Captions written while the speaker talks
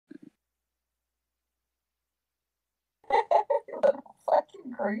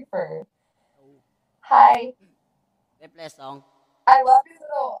Reefer. Hi. They play a song. I love your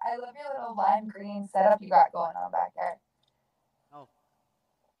little lime green setup you got going on back there. Oh.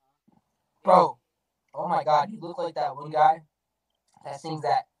 Bro, oh my god, you look like that one guy that sings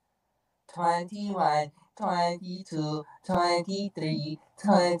that 21, 22, 23,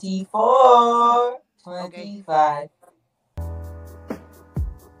 24, 25.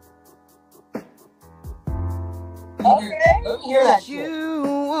 Okay. Let me hear that shit. You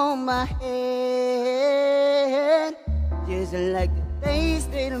on my head, just like the days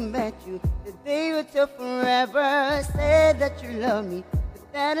that I met you, the day we till forever. Said that you love me,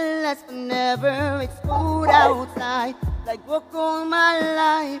 but that'll last forever. It's cold outside, like walk on my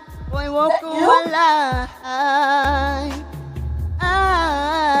life, boy, walk on my life.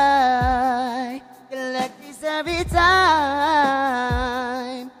 I get like this every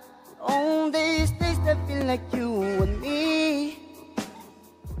time. On these days that feel like you and me.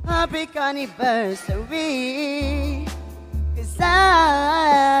 Happy anniversary. 'Cause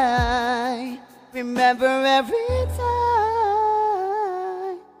I remember every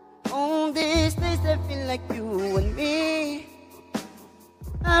time. On these days that feel like you and me.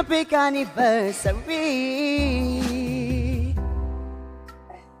 Happy anniversary.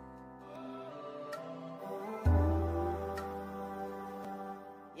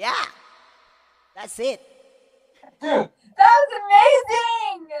 Yeah, that's it. Dude, That was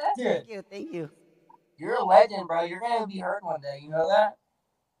amazing! dude, Thank you. you're a legend, bro. You're gonna be heard one day. You know that?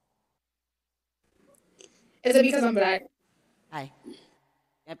 Is it because I'm black? Hi.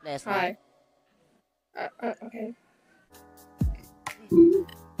 Can I play a song? Hi. Okay.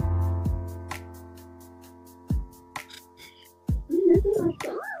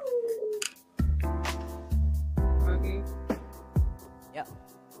 Okay. Yep.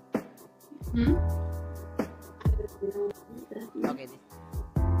 Okay.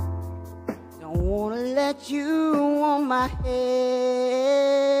 Don't wanna let you on my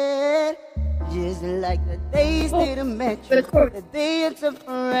head, just like the days that I met you, the day until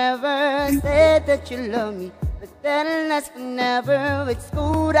forever. Said that you love me, but that'll last forever. It's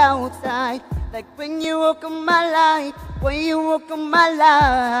cold outside, like when you walk on my life, when you walk on my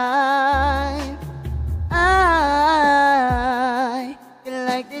life. I feel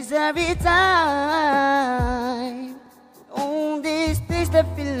like this every time. On these days that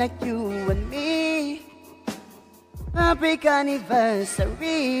feel like you and me. Happy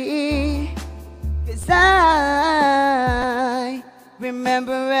anniversary. 'Cause I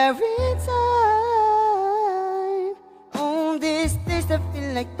remember every time. On these days that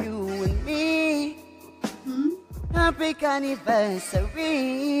feel like you and me. Happy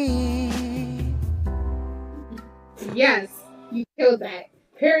anniversary. Yes, you killed that.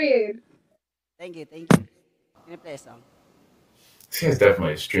 Period. Thank you. Can I play a song? This guy's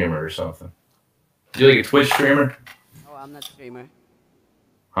definitely a streamer or something. You like a Twitch streamer? Oh, I'm not a streamer.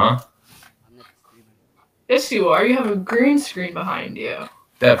 Huh? I'm not a streamer. Yes, you are. You have a green screen behind you.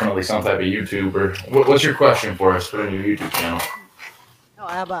 Definitely some type of YouTuber. What's your question for us? Put on your YouTube channel. No,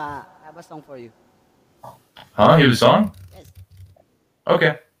 I have a song for you. Huh? You have a song? Yes.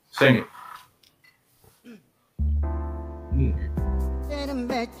 Okay. Sing it. Said I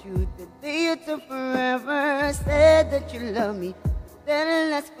met you the day you took forever. Said that you love me, that'll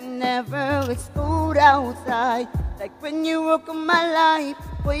last forever. It's cold outside, like when you walk on my life,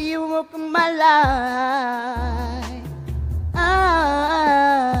 when you walk on my life.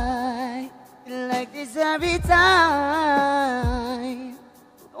 I feel like this every time.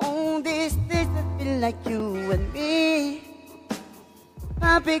 On these days I feel like you and me.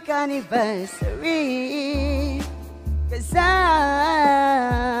 Happy anniversary. 'Cause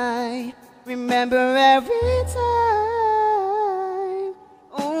I remember every time.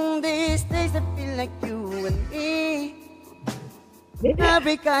 On these days I feel like you and me.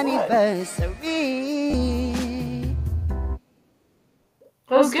 Happy anniversary.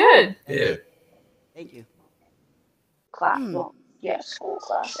 That was good. Yeah. Thank you. Classic. Yes, school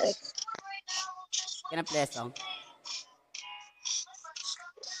classic. Can I play a song?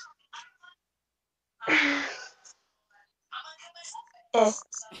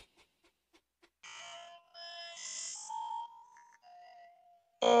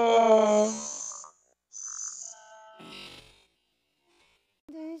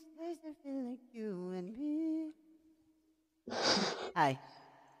 These days I feel like you and me. Hi.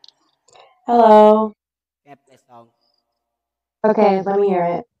 Hello. Can I play a song? Okay, let me hear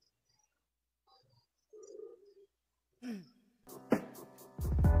it.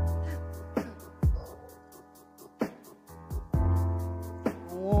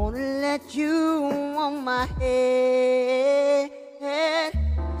 I wanna let you on my head,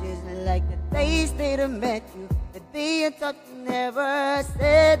 days that I met you, the day I thought you never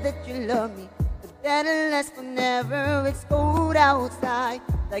said that you love me, but that'll last forever. It's cold outside,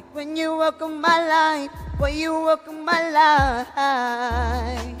 like when you walk on my life, when you walk on my life.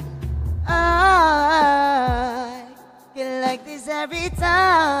 I feel like this every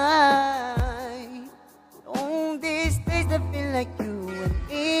time. On these days I feel like you and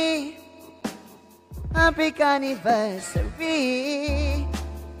me. Happy anniversary.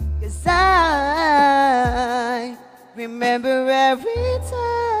 'Cause I remember every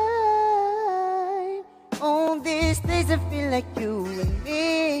time. On these days I feel like you and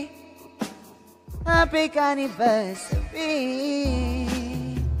me. Happy anniversary.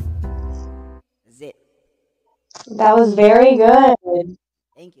 That's it. That was very good.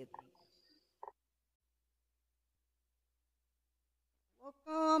 Thank you. Walk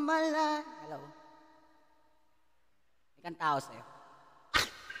on my life. Hello. May kanta ako sa'yo.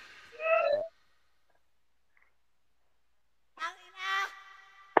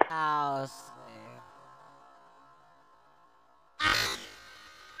 House.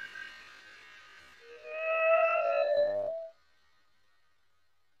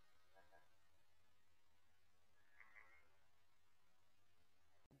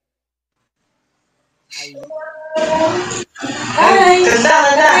 Ay. Ay! Kanta,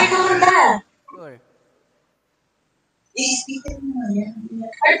 kanta! Sure.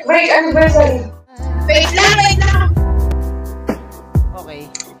 Wait, anniversary. Wait lang, wait lang.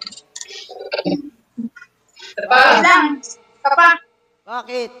 Okay. Wait lang. Papa.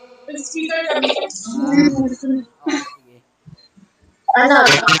 Bakit? Speaker kami. Okay, sige. Ano?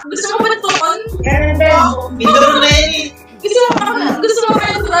 Gusto mo ba tukon? Ganun din. Intro na yan eh. Gusto mo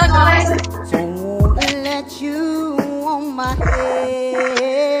ba yung tukon? So won't let you on my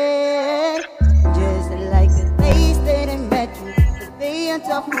head, just like the days that I met you, the day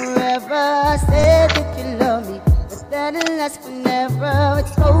until forever. Said that you love me, but that'll last forever.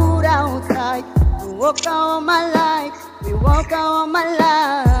 It's cold outside. We walk out my life. We walk out my life.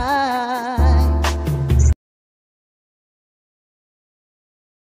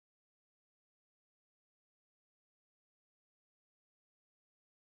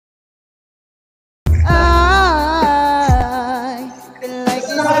 I feel like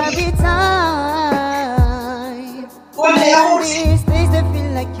this every time. These days I feel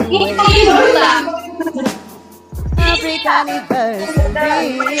like you wait. Every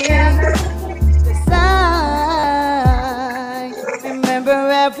anniversary. 'Cause I remember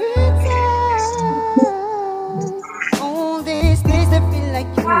every time. On these days I feel like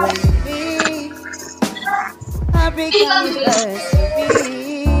you and me. Every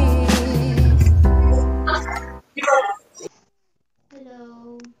anniversary.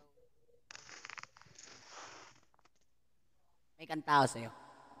 Hello. May kanta ako sa'yo.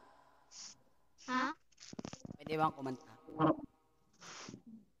 Ha? Pwede bang kumanta?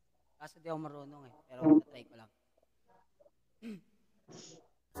 Kaso di ako marunong eh. Pero try ko lang.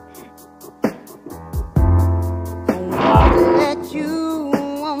 Don't wanna let you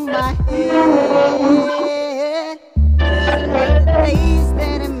on my head, just like the days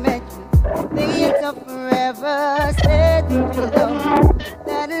that I met you, the day until forever. Said that you love me,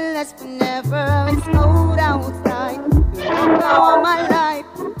 that'll last forever. It's cold outside. You walk all my life.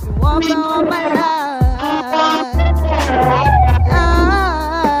 You walk all my life. I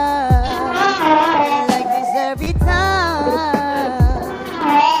like this every time.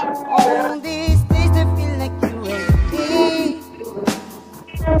 On these days I feel like you and me.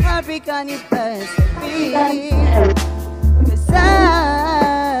 Happy anniversary. 'Cause I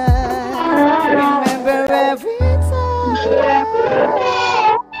remember every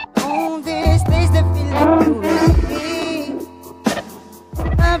time. On these days I feel like you and me.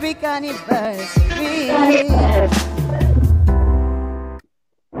 Happy anniversary.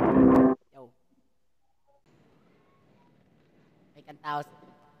 Yo. May kanta ako sa...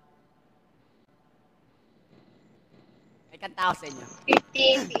 May kanta ako sa inyo.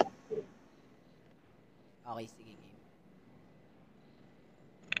 50. Okay, sige, game.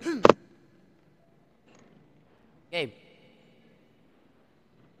 Game.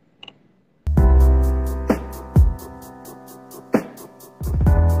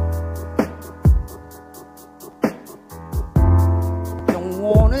 Don't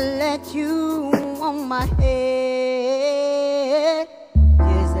wanna let you on my head,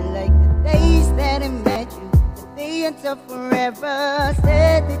 just like the days that I met you, the day until forever.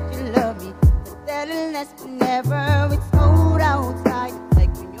 Said that you love me, but that'll last forever. It's cold outside,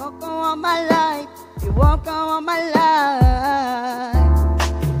 like when you walk on my life. You walk on my life.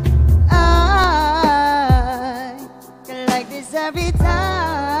 I feel like this every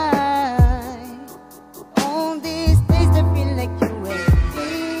time.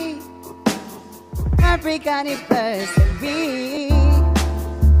 anniversary.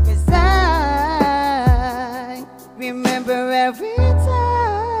 'Cause I remember every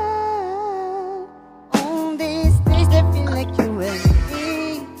time on these days that feel like you and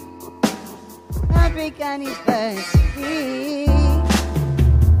me. Happy anniversary.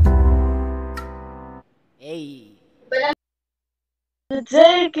 Hey.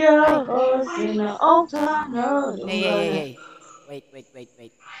 Take your horse in the open road. Hey. Wait.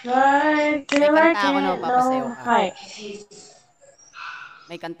 Right May till I kanta ako na can't mapapasayaw know. ka. Hi.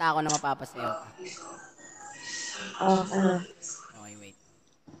 May kanta ako na mapapasayaw ka. Ano? Okay, wait.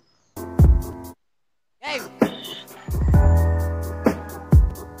 Game!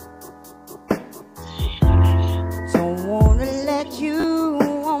 Don't wanna let you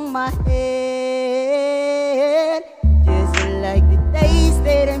on my head. Just like the days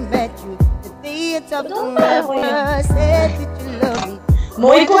that I met you. The day it's up forever. Said that you love me.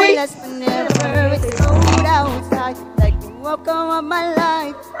 Muy quick. Last whenever it's cold outside. Like the welcome of my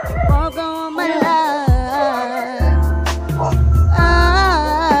life. The welcome of my life.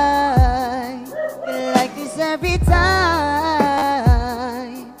 I feel like this every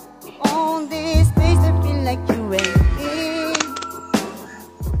time. On these days I feel like you and me.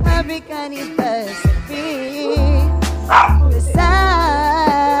 Happy anniversary. 'Cause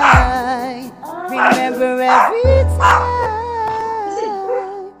I remember every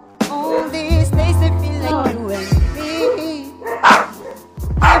time. On these days I feel like you and me.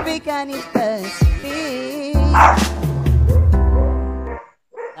 Happy anniversary.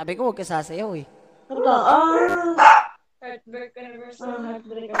 Sabi ko huwag ka sasayaw eh. Heartbreak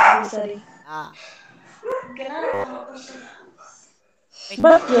anniversary. Wait.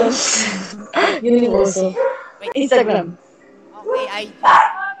 But yes, yun yung uso. Wait. Instagram. Okay, IG.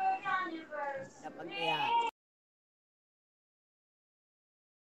 Dapat kaya.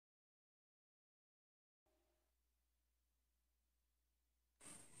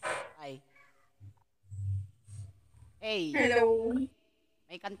 Ay. Hey. Hello.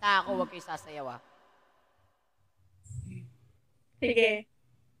 May kanta ako, huwag kayo sasayaw ah. Sige.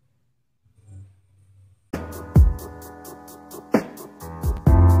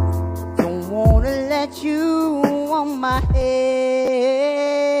 Don't wanna let you on my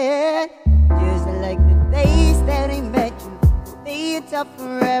head. Just like the days that I met you. The day it's up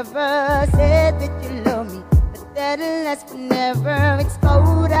forever. Said that you love me, but that'll last forever. It's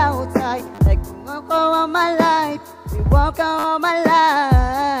cold outside, like the walk of my life. The walk of my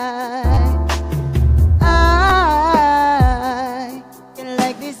life. I feel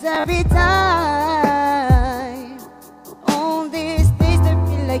like this every time. On these days that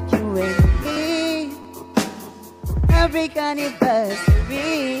feel like you and me. Happy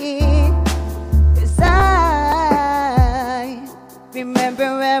anniversary. 'Cause I remember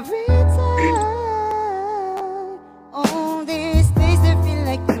every time. On these days that feel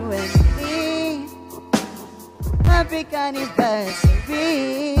like you and me. Happy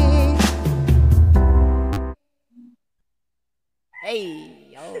anniversary. Hey,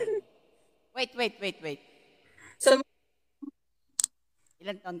 yo. Wait. So,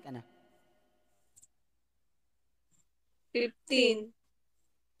 Ilan taon ka na? 15.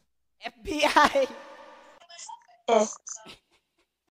 FBI! Yes.